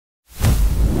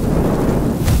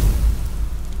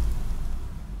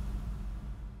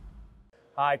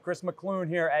Hi, Chris McClune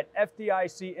here at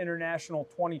FDIC International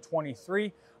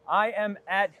 2023. I am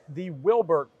at the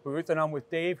Will-Burt booth and I'm with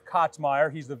Dave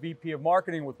Kotzmeyer. He's the VP of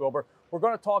Marketing with Will-Burt. We're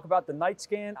going to talk about the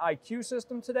NightScan IQ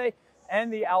system today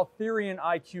and the Altherian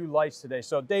IQ lights today.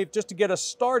 So Dave, just to get us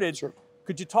started, Sure.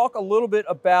 Could you talk a little bit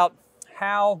about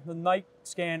how the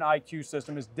NightScan IQ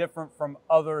system is different from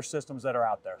other systems that are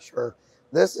out there? Sure.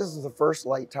 This is the first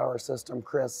light tower system,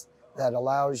 Chris, that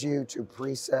allows you to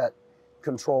preset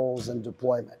controls and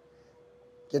deployment.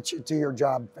 Get you to your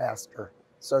job faster.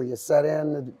 So you set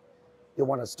in, you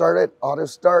want to start it, auto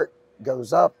start,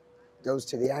 goes up, goes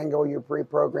to the angle you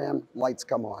pre-programmed, lights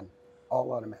come on,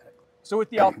 all automatic. So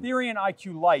with the Altherian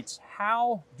IQ lights,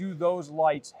 how do those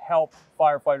lights help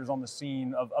firefighters on the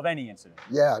scene of any incident?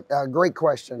 Yeah, great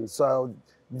question. So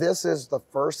this is the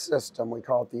first system, we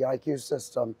call it the IQ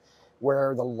system,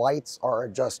 where the lights are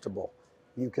adjustable.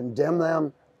 You can dim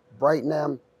them, brighten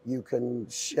them, you can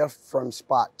shift from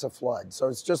spot to flood. So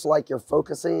it's just like you're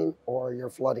focusing or you're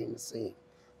flooding the scene.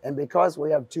 And because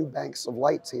we have two banks of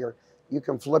lights here, you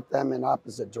can flip them in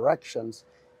opposite directions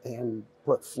and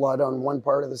put flood on one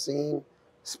part of the scene,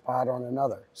 spot on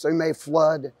another. So you may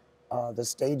flood the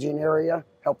staging area,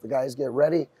 help the guys get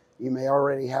ready. You may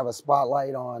already have a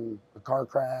spotlight on a car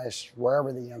crash,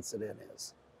 wherever the incident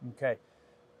is. Okay.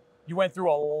 You went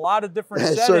through a lot of different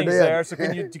Sure settings did. there. So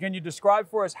can you describe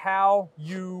for us how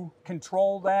you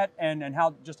control that and how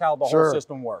the Sure. whole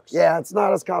system works? Yeah, it's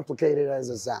not as complicated as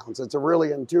it sounds. It's a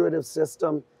really intuitive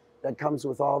system that comes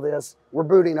with all this. We're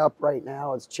booting up right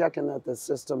now. It's checking that the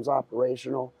system's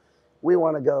operational. We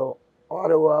want to go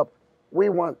auto up. We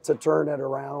want to turn it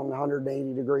around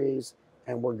 180 degrees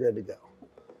and we're good to go.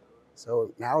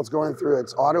 So now it's going through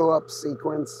its auto up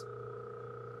sequence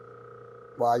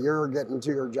while you're getting to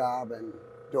your job and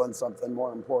doing something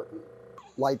more important.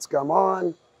 Lights come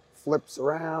on, flips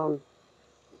around.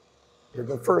 If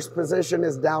the first position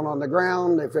is down on the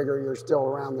ground, they figure you're still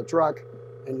around the truck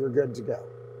and you're good to go.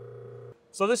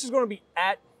 So this is going to be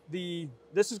at the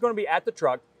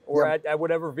truck or Yep. at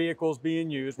whatever vehicle is being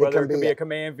used, whether it could be a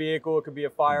command vehicle, it could be a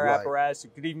fire Right. apparatus,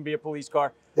 it could even be a police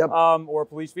car, Yep. or a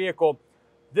police vehicle.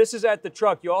 This is at the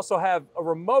truck. You also have a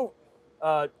remote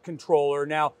controller.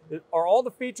 Now, are all the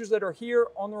features that are here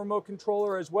on the remote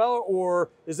controller as well,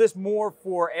 or is this more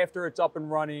for after it's up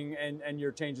and running and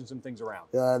you're changing some things around?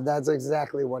 That's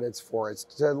exactly what it's for. It's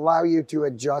to allow you to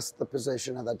adjust the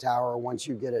position of the tower once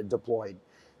you get it deployed.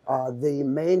 The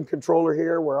main controller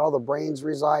here, where all the brains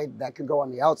reside, that can go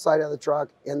on the outside of the truck,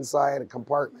 inside a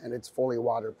compartment. It's fully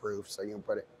waterproof, so you can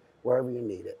put it wherever you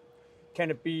need it.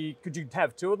 Could you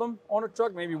have two of them on a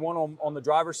truck? Maybe one on the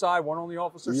driver's side, one on the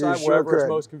officer's You side, sure wherever it's could.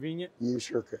 most convenient? You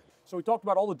sure could. So we talked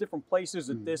about all the different places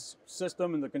that this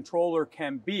system and the controller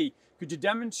can be. Could you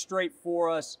demonstrate for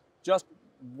us just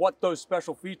what those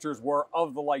special features were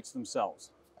of the lights themselves?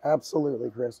 Absolutely,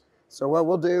 Chris. So what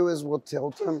we'll do is we'll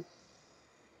tilt them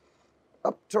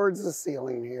up towards the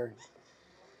ceiling here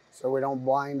so we don't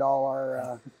blind all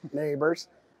our neighbors.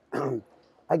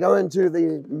 I go into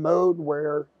the mode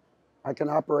where I can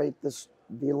operate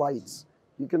the lights.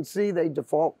 You can see they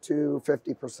default to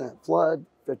 50% flood,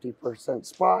 50%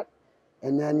 spot,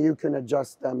 and then you can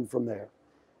adjust them from there.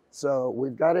 So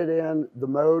we've got it in the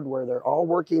mode where they're all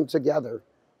working together.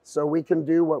 So we can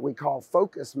do what we call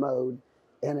focus mode,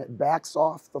 and it backs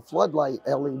off the floodlight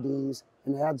LEDs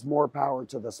and adds more power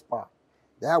to the spot.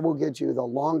 That will get you the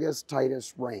longest,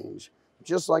 tightest range,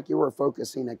 just like you were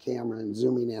focusing a camera and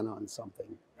zooming in on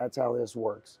something. That's how this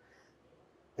works.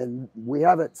 And we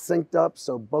have it synced up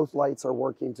so both lights are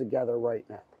working together right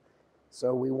now.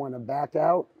 So we want to back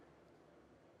out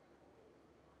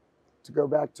to go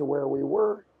back to where we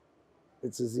were.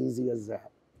 It's as easy as that.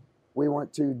 We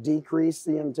want to decrease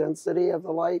the intensity of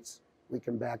the lights. We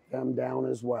can back them down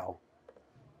as well.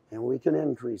 And we can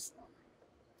increase them.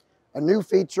 A new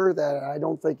feature that I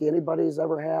don't think anybody's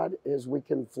ever had is we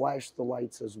can flash the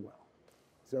lights as well.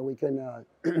 So we can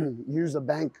use a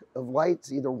bank of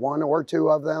lights, either one or two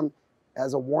of them,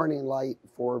 as a warning light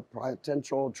for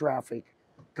potential traffic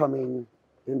coming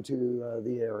into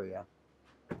the area.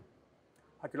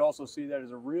 I could also see that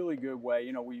as a really good way.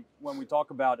 You know, when we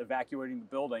talk about evacuating the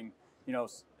building,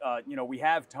 we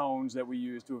have tones that we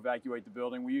use to evacuate the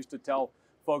building. We used to tell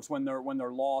folks when they're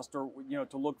lost, or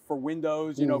to look for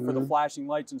windows, for the flashing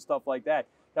lights and stuff like that.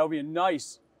 That would be a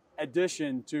nice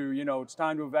addition to, it's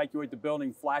time to evacuate the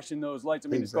building, flashing those lights. I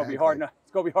mean, Exactly. It's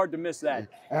going to be hard to miss that.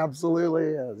 Absolutely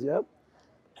is. Yep.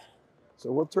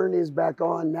 So we'll turn these back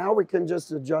on. Now we can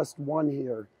just adjust one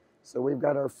here. So we've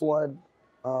got our floodlight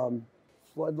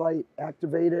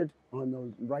activated on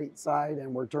the right side,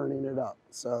 and we're turning it up.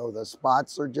 So the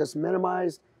spots are just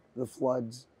minimized, the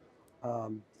floods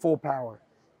full power.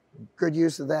 Good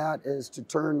use of that is to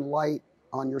turn light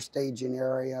on your staging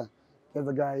area, give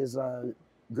the guys a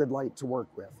good light to work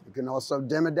with. You can also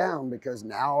dim it down because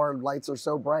now our lights are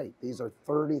so bright. These are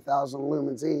 30,000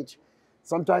 lumens each.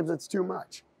 Sometimes it's too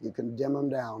much. You can dim them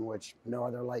down, which no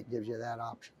other light gives you that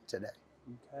option today.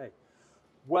 Okay.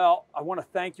 Well, I want to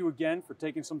thank you again for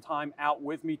taking some time out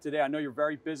with me today. I know you're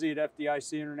very busy at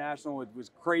FDIC International. It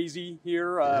was crazy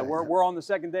here. We're on the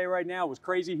second day right now. It was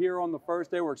crazy here on the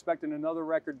first day. We're expecting another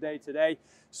record day today.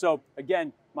 So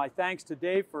again, my thanks to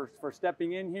Dave for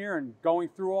stepping in here and going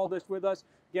through all this with us.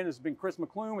 Again, this has been Chris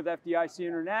McClune with FDIC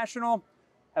International.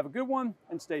 Have a good one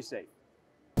and stay safe.